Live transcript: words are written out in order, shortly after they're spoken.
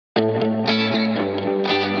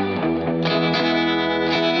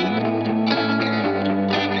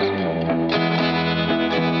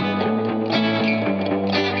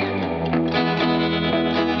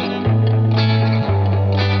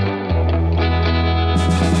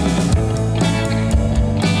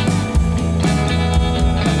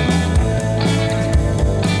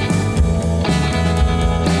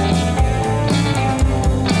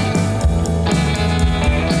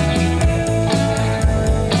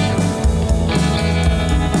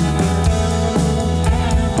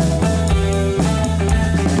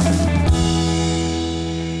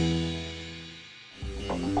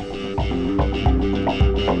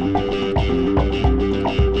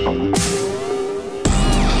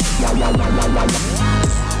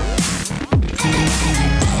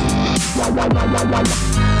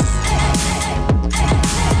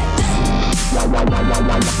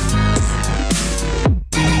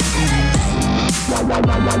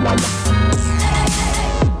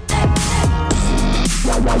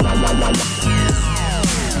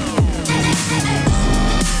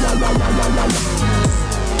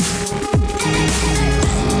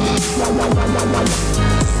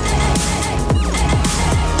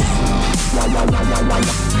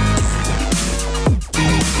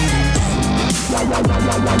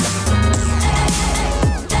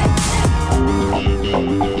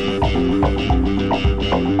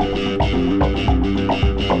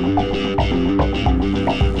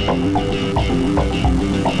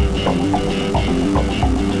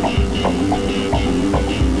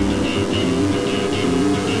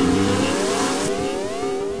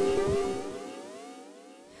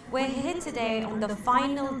We're here today on the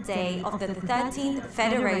final day of the 13th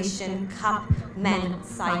Federation Cup Men's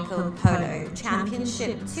Cycle Polo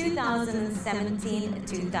Championship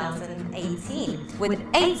 2017-2018, with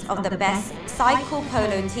 8 of the best cycle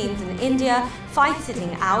polo teams in India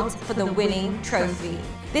fighting out for the winning trophy.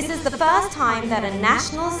 This is the first time that a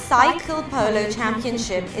national cycle polo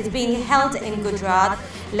championship is being held in Gujarat,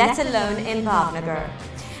 let alone in Bhavnagar.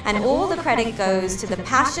 And all the credit goes to the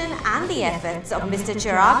passion and the efforts of Mr.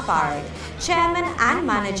 Chirag Parekh, Chairman and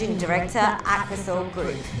Managing Director at Crystal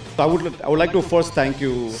Group. I would like to first thank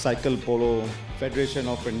you, Cycle Polo Federation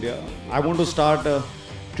of India. I want to start a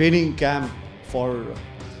training camp for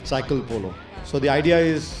cycle polo. So the idea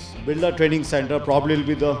is build a training center, probably will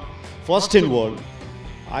be the first in world.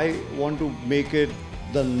 I want to make it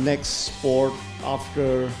the next sport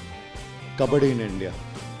after Kabaddi in India.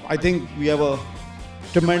 I think we have a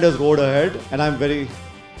tremendous road ahead, and I'm very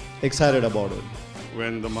excited about it.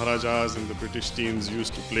 When the Maharajas and the British teams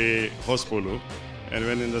used to play horse polo, and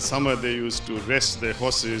when in the summer they used to rest their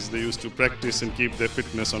horses, they used to practice and keep their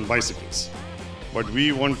fitness on bicycles. But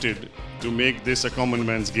we wanted to make this a common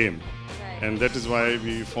man's game, and that is why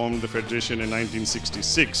we formed the federation in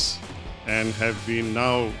 1966 and have been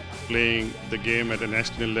now playing the game at a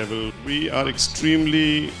national level. We are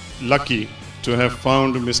extremely lucky to have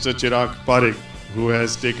found Mr. Chirag Parekh, who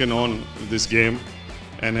has taken on this game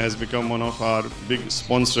and has become one of our big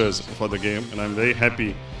sponsors for the game. And I'm very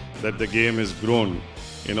happy that the game has grown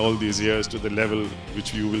in all these years to the level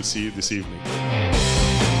which you will see this evening.